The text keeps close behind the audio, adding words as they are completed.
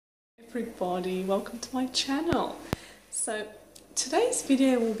everybody, welcome to my channel. So today's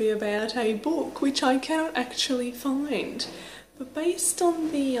video will be about a book which I cannot actually find, but based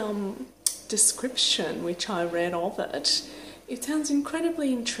on the description which I read of it, it sounds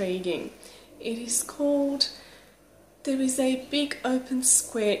incredibly intriguing. It is called There is a Big Open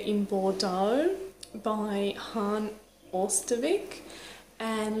Square in Bordeaux by Hanne Orstavik,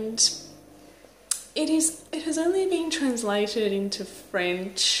 and it has only been translated into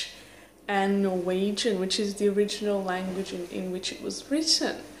French and Norwegian, which is the original language in which it was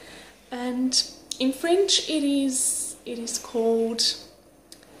written. And in French it is called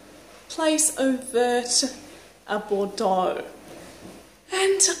Place Ouverte à Bordeaux.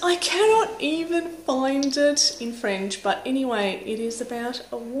 And I cannot even find it in French, but anyway, it is about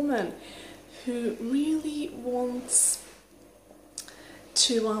a woman who really wants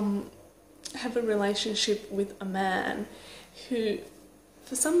to have a relationship with a man who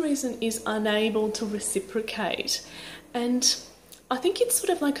for some reason is unable to reciprocate. And I think it's sort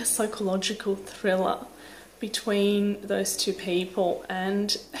of like a psychological thriller between those two people.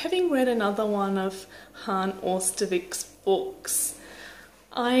 And having read another one of Hanne Orstavik's books,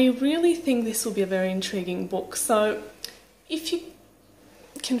 I really think this will be a very intriguing book. So if you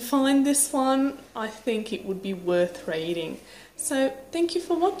can find this one, I think it would be worth reading. So thank you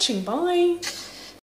for watching. Bye.